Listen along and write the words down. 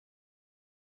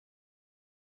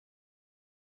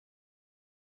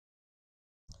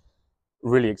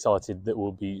Really excited that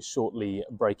we'll be shortly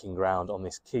breaking ground on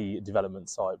this key development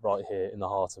site right here in the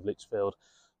heart of Lichfield.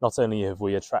 Not only have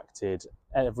we attracted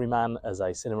Everyman as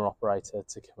a cinema operator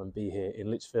to come and be here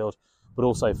in Lichfield, but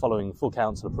also following full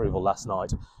council approval last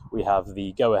night, we have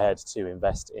the go-ahead to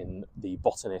invest in the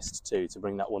Botanist too, to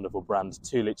bring that wonderful brand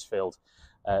to Lichfield,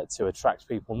 to attract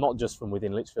people not just from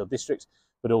within Lichfield district,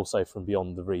 but also from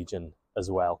beyond the region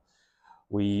as well.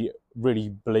 We really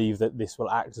believe that this will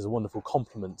act as a wonderful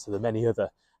complement to the many other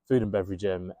food and beverage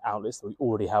outlets that we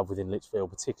already have within Lichfield,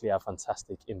 particularly our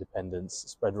fantastic independents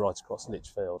spread right across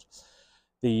Lichfield.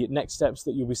 The next steps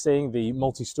that you'll be seeing, the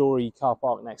multi-storey car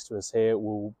park next to us here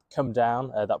will come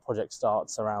down. That project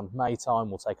starts around May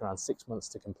time, will take around 6 months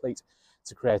to complete,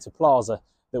 to create a plaza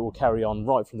that will carry on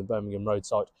right from the Birmingham Road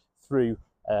Site through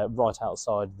right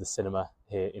outside the cinema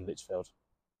here in Lichfield.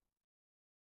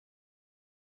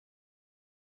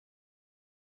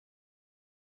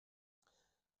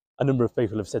 A number of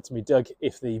people have said to me, Doug,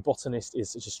 if the Botanist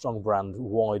is such a strong brand,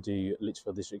 why do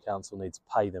Lichfield District Council need to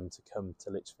pay them to come to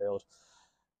Lichfield?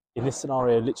 In this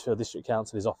scenario, Lichfield District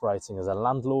Council is operating as a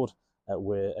landlord,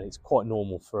 and it's quite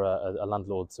normal for a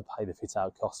landlord to pay the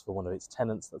fit-out costs for one of its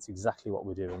tenants. That's exactly what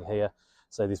we're doing here.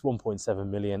 So this 1.7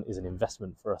 million is an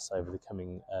investment for us over the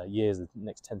coming years, the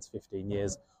next 10 to 15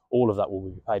 years. All of that will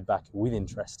be paid back with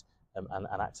interest and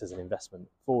act as an investment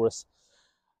for us.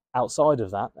 Outside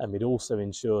of that, it also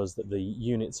ensures that the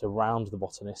units around the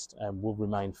Botanist will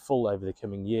remain full over the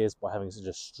coming years by having such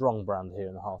a strong brand here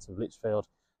in the heart of Lichfield.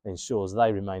 It ensures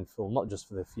they remain full, not just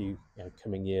for the few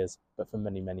coming years, but for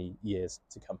many, many years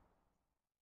to come.